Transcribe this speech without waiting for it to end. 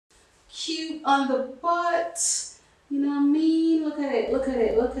cute on the butt. You know what I mean? Look at it, look at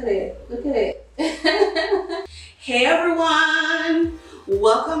it, look at it, look at it. Hey everyone!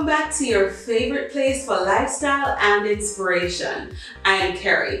 Welcome back to your favorite place for lifestyle and inspiration. I am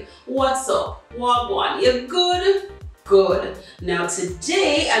Carrie. What's up? Wagwan, you good? Good. Now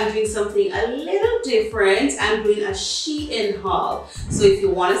today I'm doing something a little different. I'm doing a Shein haul. So if you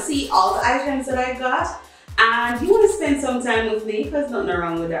want to see all the items that I got and you want to spend some time with me, because nothing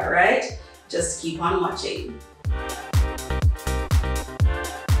wrong with that, right? Just keep on watching.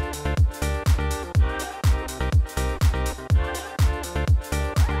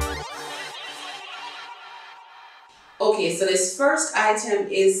 Okay, so this first item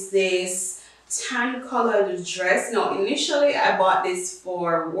is this tan colored dress. Now initially I bought this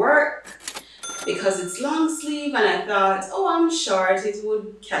for work because it's long sleeve and I thought, oh, I'm short, it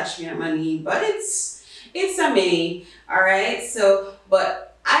would catch me at my knee, but it's a mini. All right, so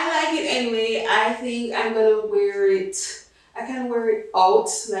but I like it anyway. I think I'm gonna wear it. I can wear it out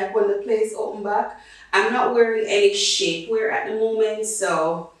like when the place open back. I'm not wearing any shapewear at the moment,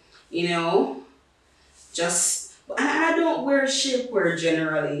 so you know, just I don't wear shapewear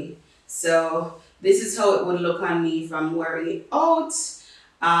generally, so this is how it would look on me if I'm wearing it out.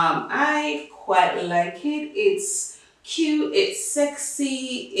 I quite like it. It's cute, it's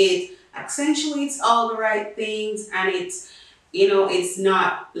sexy, it accentuates all the right things, and it's, you know, it's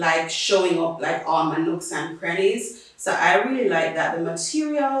not like showing up like all my nooks and crannies. So I really like that. The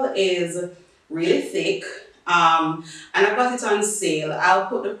material is really thick. And I got it on sale. I'll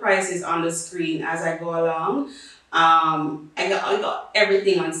put the prices on the screen as I go along. I got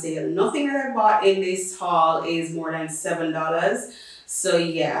everything on sale. Nothing that I bought in this haul is more than $7. So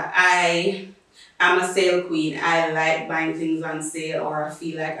yeah, I'm a sale queen. I like buying things on sale or I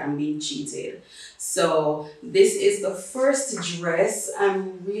feel like I'm being cheated. So this is the first dress.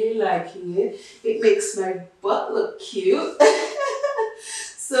 I'm really liking it. It makes my butt look cute.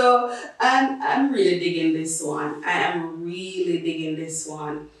 So I'm really digging this one. I am really digging this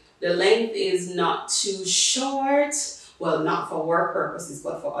one. The length is not too short. Well, not for work purposes,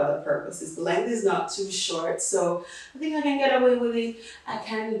 but for other purposes. The length is not too short, so I think I can get away with it. I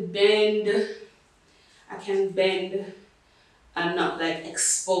can bend and not like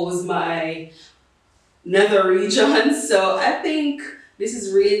expose my nether region. So I think this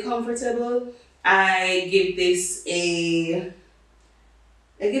is really comfortable. I give this a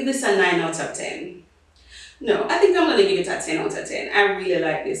 9 out of 10. No, I think I'm gonna give it a 10 out of 10. I really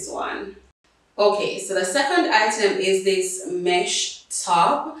like this one. Okay, so the second item is this mesh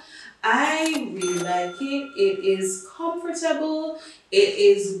top. I really like it. It is comfortable, it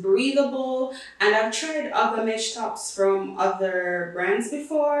is breathable, and I've tried other mesh tops from other brands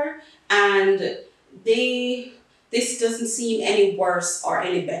before, and this doesn't seem any worse or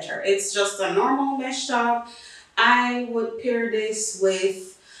any better. It's just a normal mesh top. I would pair this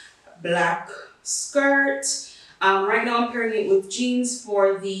with black skirt. Right now I'm pairing it with jeans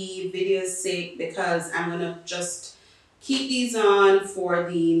for the video's sake because I'm gonna just keep these on for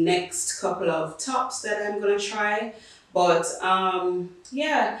the next couple of tops that I'm gonna try. But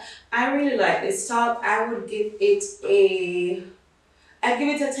yeah, I really like this top. I would give it a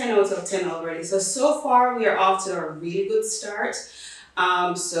 10 out of 10 already. So far we are off to a really good start.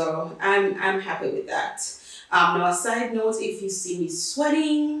 So I'm happy with that. Now a side note, if you see me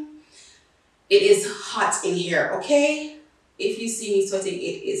sweating, it is hot in here, okay? If you see me sweating,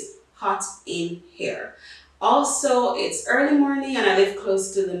 it is hot in here. Also, it's early morning and I live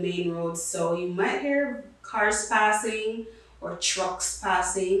close to the main road, so you might hear cars passing or trucks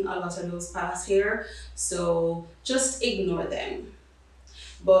passing. A lot of those pass here, so just ignore them.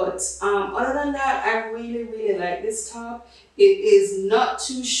 But other than that, I really like this top. It is not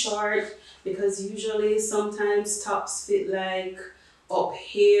too short because usually sometimes tops fit like up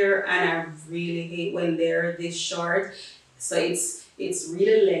here and I really hate when they're this short. So it's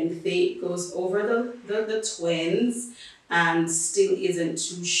really lengthy. It goes over the twins and still isn't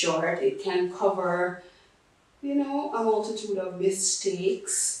too short. It can cover, you know, a multitude of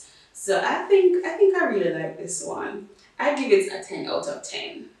mistakes. So I think I really like this one. I give it a 10 out of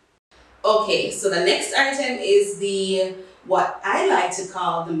 10. Okay, so the next item is the what I like to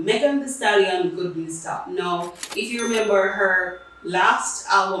call the Megan Thee Stallion Good News top. Now, if you remember, her last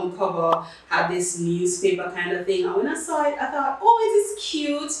album cover had this newspaper kind of thing, and when I saw it I thought, oh, it is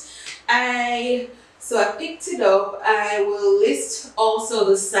cute. So I picked it up. I will list also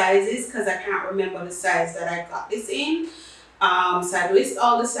the sizes because I can't remember the size that I got this in. So I list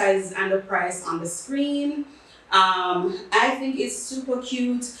all the sizes and the price on the screen. I think it's super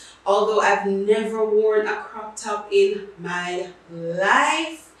cute, although I've never worn a crop top in my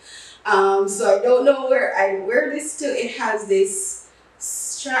life. So I don't know where I wear this to. It has this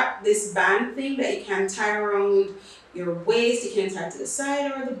strap, this band thing that you can tie around your waist. You can tie it to the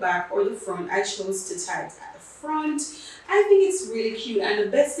side or the back or the front. I chose to tie it at the front. I think it's really cute, and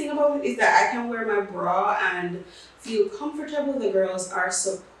the best thing about it is that I can wear my bra and feel comfortable. The girls are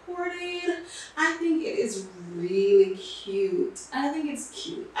supported. I think it is really cute. I think it's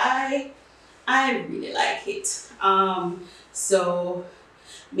cute. I really like it. So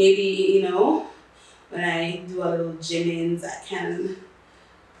maybe, when I do a little gymmings, I can,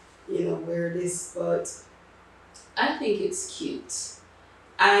 wear this, but I think it's cute.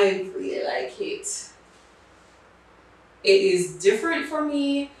 I really like it. It is different for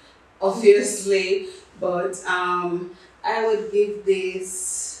me, obviously, but I would give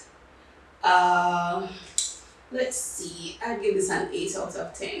this, let's see, I'd give this an 8 out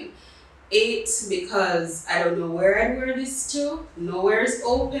of 10. 8 because I don't know where I'd wear this to. Nowhere is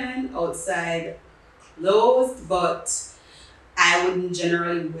open, outside closed, but I wouldn't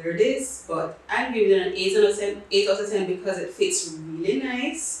generally wear this, but I'd give it an 8 out of 10, 8 out of 10 because it fits really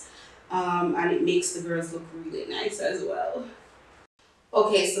nice, and it makes the girls look really nice as well.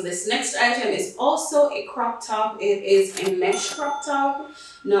 Okay, so this next item is also a crop top. It is a mesh crop top.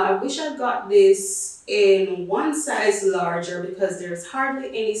 Now, I wish I got this in one size larger because there's hardly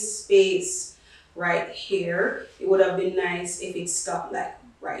any space right here. It would have been nice if it stopped like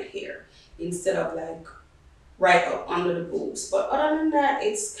right here instead of like right up under the boobs. But other than that,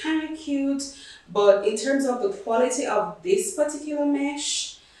 it's kind of cute. But in terms of the quality of this particular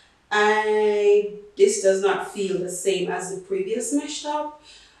mesh, this does not feel the same as the previous mesh top.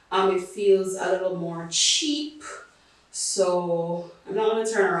 It feels a little more cheap. So I'm not gonna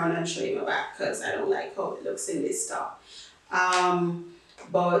turn around and show you my back because I don't like how it looks in this top.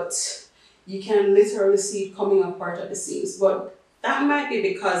 But you can literally see it coming apart at the seams. But that might be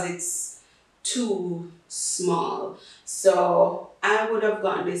because it's too small. So I would have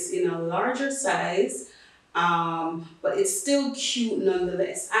gotten this in a larger size. But it's still cute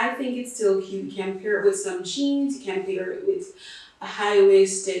nonetheless. I think it's still cute. You can pair it with some jeans, you can pair it with a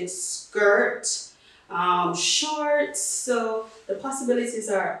high-waisted skirt, shorts. So the possibilities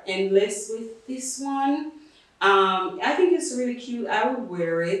are endless with this one. I think it's really cute. I would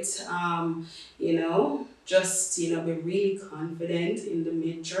wear it, just, be really confident in the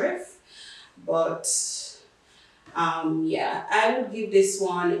midriff. But yeah, I would give this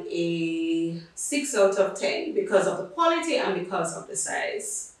one a 6 out of 10 because of the quality and because of the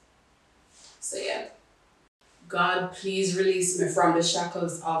size. So yeah. God, please release me from the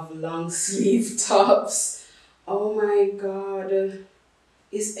shackles of long sleeve tops. Oh my God.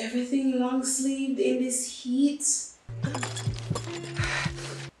 Is everything long sleeved in this heat?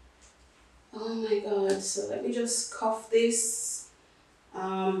 Oh my God. So let me just cuff this.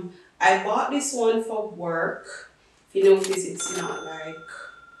 I bought this one for work. If you notice, it's not like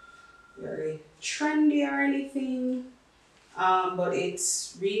very trendy or anything, but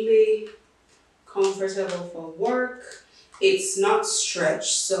it's really comfortable for work. It's not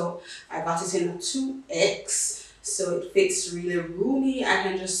stretched, so I got it in a 2X, so it fits really roomy. I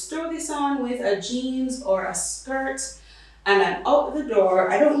can just throw this on with a jeans or a skirt and I'm out the door.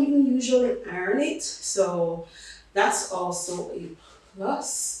 I don't even usually iron it, so that's also a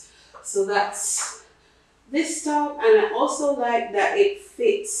plus. So that's this top, and I also like that it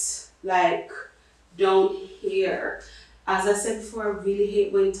fits like down here. As I said before, I really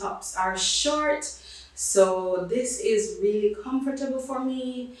hate when tops are short, so this is really comfortable for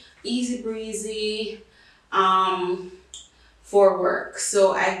me, easy breezy for work.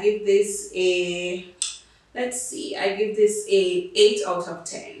 So I give this a, let's see, I give this a 8 out of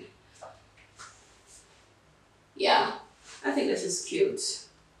 10. Yeah, I think this is cute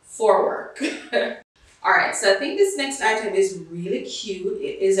for work. Alright, so I think this next item is really cute.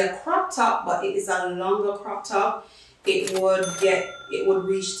 It is a crop top, but it is a longer crop top. It would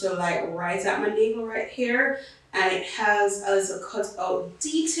reach to like right at my navel right here, and it has a little cut out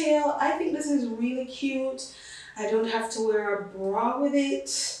detail. I think this is really cute. I don't have to wear a bra with it,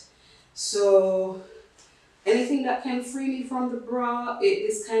 so anything that can free me from the bra. It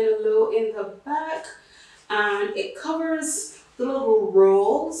is kind of low in the back and it covers the little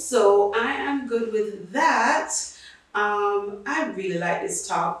roll, so I am good with that. I really like this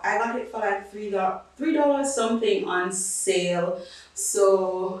top. I got it for like $3 something on sale.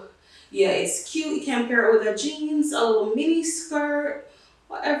 So yeah, it's cute. You can pair it with a jeans, a little mini skirt,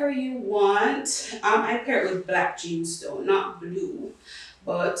 whatever you want. I pair it with black jeans though, not blue.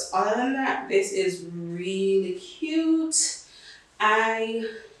 But other than that, this is really cute. I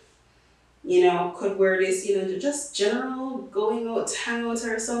could wear this, just general going out to hang out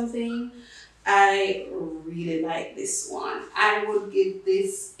or something. I really like this one. I would give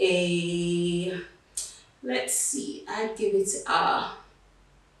this a, let's see, I'd give it a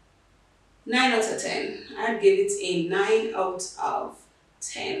 9 out of 10. I'd give it a 9 out of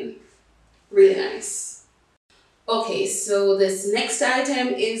 10. Really nice. Okay, so this next item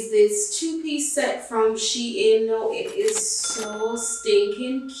is this two-piece set from Shein. No, it is so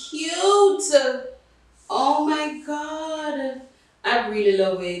stinking cute. Oh my god. I really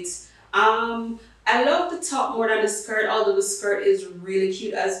love it. I love the top more than the skirt, although the skirt is really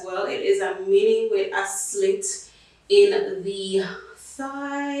cute as well. It is a mini with a slit in the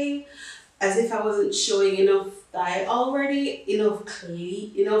thigh, as if I wasn't showing enough thigh already, enough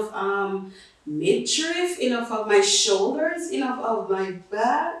midriff, enough of my shoulders, enough of my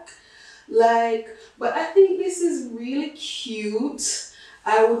back. But I think this is really cute.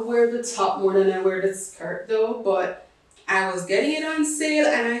 I would wear the top more than I wear the skirt though, but I was getting it on sale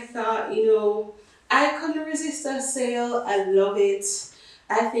and I thought, I couldn't resist a sale. I love it.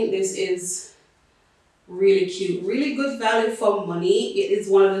 I think this is really cute, really good value for money. It is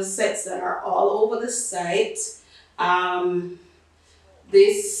one of the sets that are all over the site.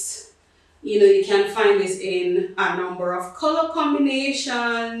 This, you can find this in a number of color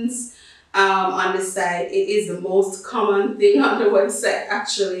combinations. On the site, it is the most common thing on the website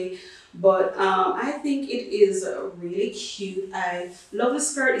actually, but I think it is really cute. I love the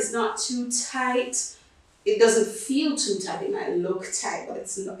skirt. It's not too tight. It doesn't feel too tight. It might look tight, but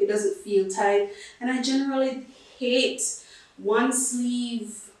it doesn't feel tight. And I generally hate one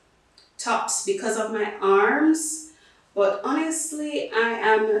sleeve tops because of my arms, but honestly I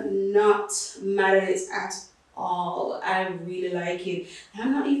am not mad at it at all. I really like it. And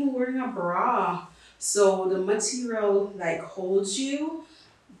I'm not even wearing a bra, so the material holds you.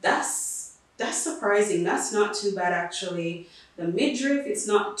 That's surprising. That's not too bad actually. The midriff, it's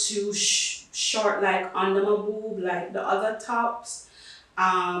not too short under my boob like the other tops.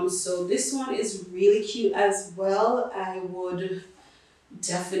 So this one is really cute as well. I would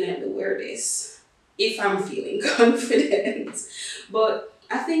definitely wear this if I'm feeling confident. But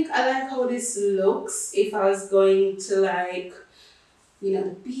I think I like how this looks if I was going to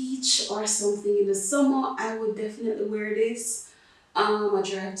the beach or something in the summer. I would definitely wear this. I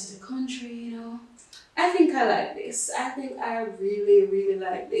drive to the country, I think I like this. I think I really, really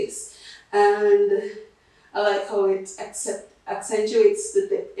like this. And I like how it accentuates the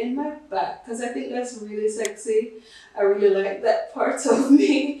dip in my back because I think that's really sexy. I really like that part of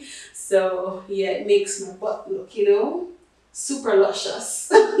me. So yeah, it makes my butt look, super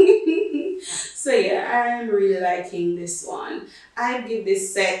luscious. So yeah, I'm really liking this one. I'd give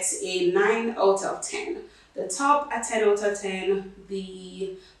this set a 9 out of 10. The top a 10 out of 10,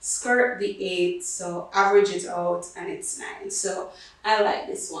 the skirt the 8, so average it out and it's 9. So I like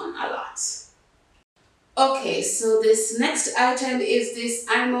this one a lot. Okay, so this next item is this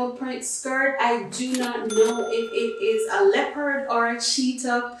animal print skirt. I do not know if it is a leopard or a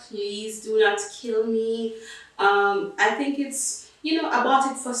cheetah. Please do not kill me. I think it's, I bought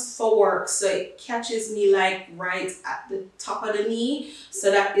it for work, so it catches me right at the top of the knee.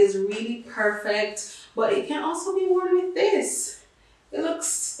 So that is really perfect. But it can also be worn with this. It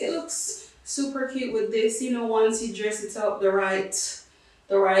looks super cute with this, once you dress it up the right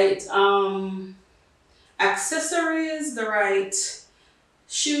accessories, the right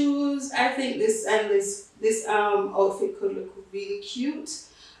shoes. I think this outfit could look really cute.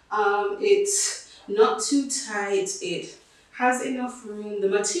 It's not too tight. It has enough room. The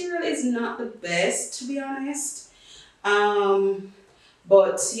material is not the best, to be honest.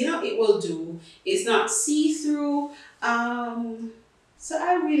 But it will do. It's not see-through. So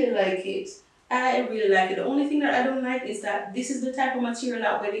I really like it. The only thing that I don't like is that this is the type of material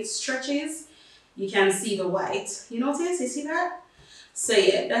that when it stretches, you can see the white. You notice? You see that? So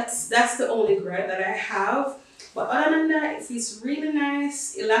yeah, that's the only gripe that I have. But other than that, it feels really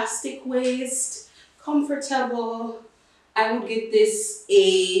nice, elastic waist, comfortable. I would give this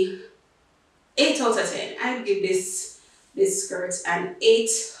a 8 out of 10. I would give this skirt an 8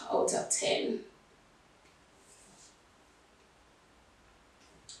 out of 10.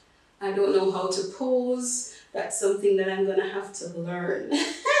 I don't know how to pose. That's something that I'm gonna have to learn.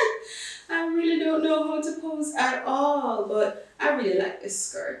 I really don't know how to pose at all, but I really like this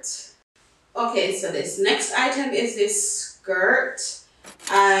skirt. Okay, so this next item is this skirt.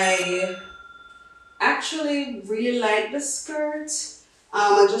 I actually really like the skirt.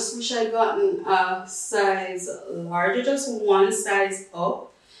 I just wish I'd gotten a size larger, just one size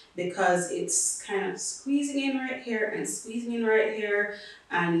up, because it's kind of squeezing in right here and squeezing in right here,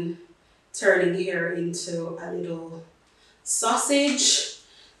 and turning here into a little sausage.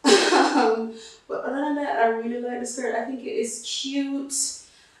 But other than that, I really like the skirt. I think it is cute.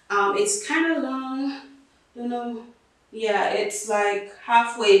 It's kind of long. Don't know. Yeah, it's like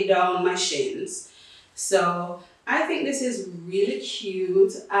halfway down my shins. So I think this is really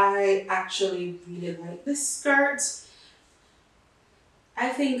cute. I actually really like this skirt. I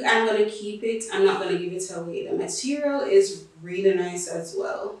think I'm gonna keep it. I'm not gonna give it away. The material is really nice as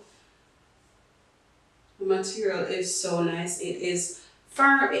well. The material is so nice. It is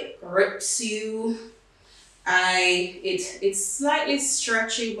firm. It grips you. It's slightly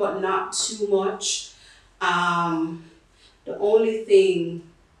stretchy, but not too much. The only thing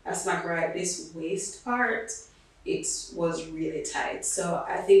that's not right, this waist part, it was really tight. So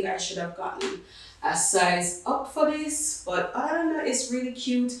I think I should have gotten a size up for this. But other than that, it's really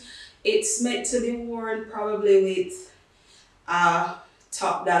cute. It's meant to be worn probably with a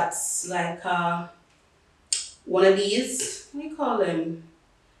top that's like one of these. What do you call them?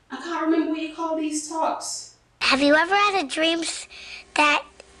 I can't remember what you call these tops. Have you ever had a dream that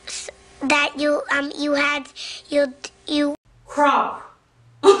you crop?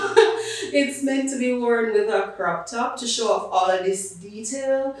 It's meant to be worn with a crop top to show off all of this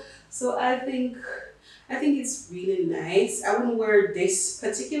detail. So I think it's really nice. I wouldn't wear this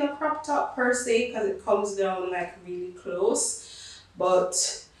particular crop top per se because it comes down like really close,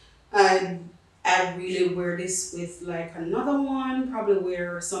 but I'd really wear this with like another one, probably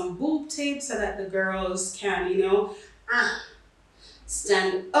wear some boob tape so that the girls can,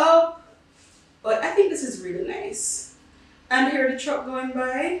 stand up. But I think this is really nice. And hear the truck going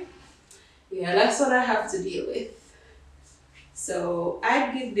by. Yeah, that's what I have to deal with. So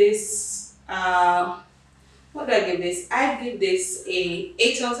I'd give this, what do I give this? I'd give this a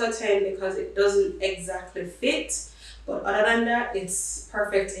 8 out of 10 because it doesn't exactly fit. But other than that, it's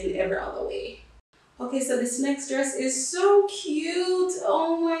perfect in every other way. Okay, so this next dress is so cute.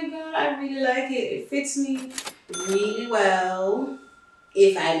 Oh my god, I really like it. It fits me really well,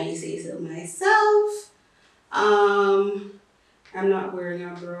 if I may say so myself. I'm not wearing a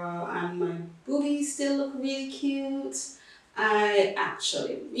bra and my boobies still look really cute. I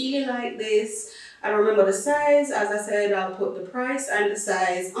actually really like this. I don't remember the size. As I said, I'll put the price and the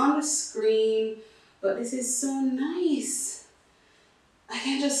size on the screen. But this is so nice. I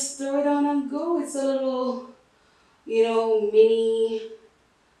can just throw it on and go. It's a little, mini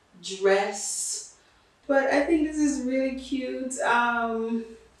dress. But I think this is really cute.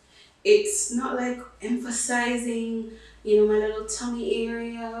 It's not like emphasizing, my little tummy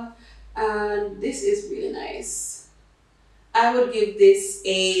area. And this is really nice. I would give this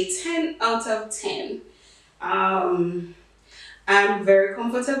a 10 out of 10. I'm very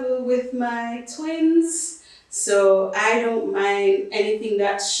comfortable with my twins. So I don't mind anything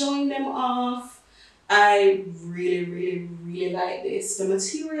that's showing them off. I really, really, really like this. The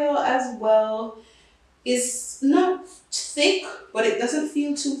material as well is not thick, but it doesn't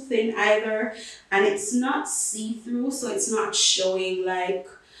feel too thin either. And it's not see-through, so it's not showing like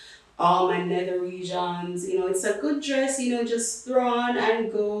all my nether regions. It's a good dress, just throw on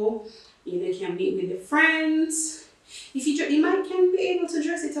and go. You can meet with your friends. If you can be able to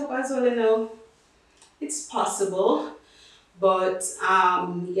dress it up as well, It's possible, but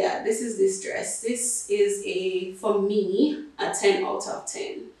yeah, this is this dress. This is for me, a 10 out of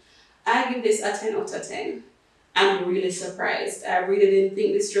 10. I give this a 10 out of 10. I'm really surprised. I really didn't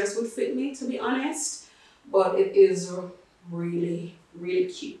think this dress would fit me, to be honest, but it is really, really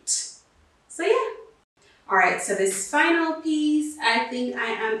cute. So yeah. Alright, so this final piece, I think I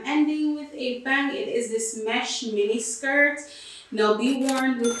am ending with a bang. It is this mesh mini skirt. Now, be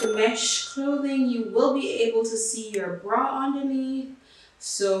warned, with the mesh clothing, you will be able to see your bra underneath.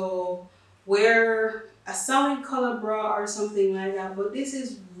 So wear a solid color bra or something like that. But this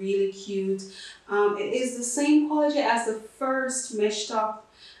is really cute. It is the same quality as the first mesh top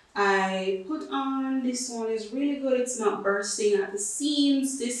I put on. This one is really good. It's not bursting at the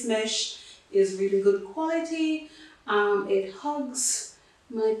seams. This mesh is really good quality. It hugs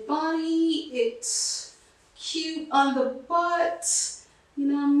my body. It's cute on the butt, you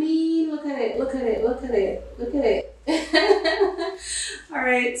know what I mean? Look at it, look at it, look at it, look at it. All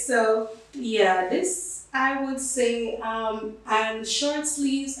right, so yeah, this I would say, and short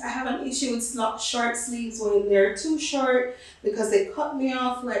sleeves, I have an issue with short sleeves when they're too short because they cut me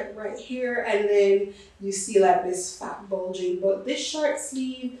off like right here and then you see like this fat bulging, but this short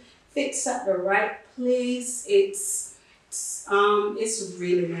sleeve fits at the right place. It's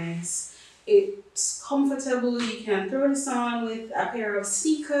really nice. It's comfortable. You can throw this on with a pair of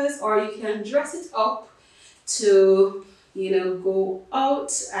sneakers or you can dress it up to go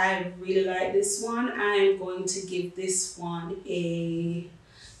out. I really like this one. I'm going to give this one a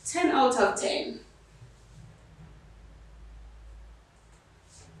 10 out of 10.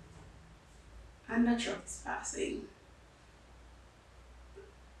 And the truck's passing.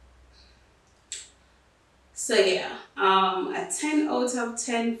 So yeah, a 10 out of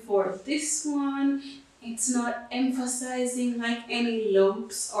 10 for this one. It's not emphasizing like any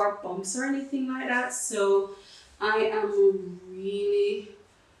lumps or bumps or anything like that. So I am really,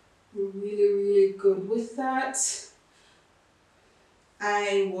 really, really good with that.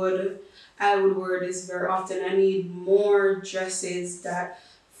 I would wear this very often. I need more dresses that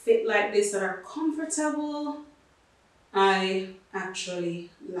fit like this, that are comfortable. I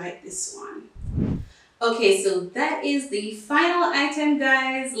actually like this one. Okay, so that is the final item,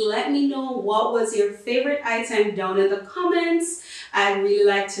 guys. Let me know what was your favorite item down in the comments. I'd really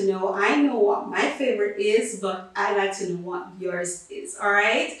like to know. I know what my favorite is, but I'd like to know what yours is, all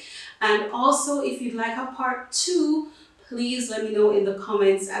right? And also, if you'd like a part 2, please let me know in the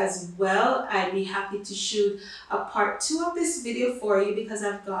comments as well. I'd be happy to shoot a part 2 of this video for you because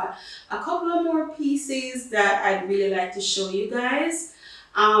I've got a couple of more pieces that I'd really like to show you guys.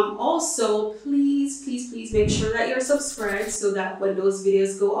 Also, please make sure that you're subscribed so that when those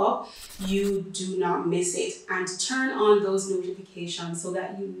videos go up, you do not miss it, and turn on those notifications so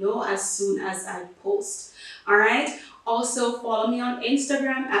that you know as soon as I post. All right. Also, follow me on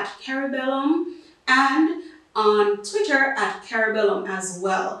Instagram at Caribellum and on Twitter at Caribellum as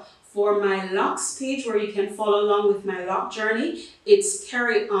well. For my locks page, where you can follow along with my lock journey, it's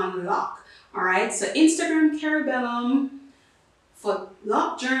Carry on Lock. All right. So Instagram Caribellum. For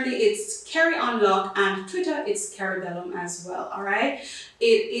lock journey, it's Carry on Lock, and Twitter, it's Caribellum as well. All right. It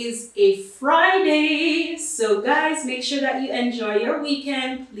is a Friday, so guys, make sure that you enjoy your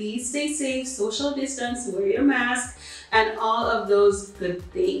weekend. Please stay safe, social distance, wear your mask, and all of those good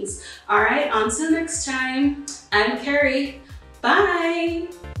things. All right. Until next time, I'm Carrie. Bye.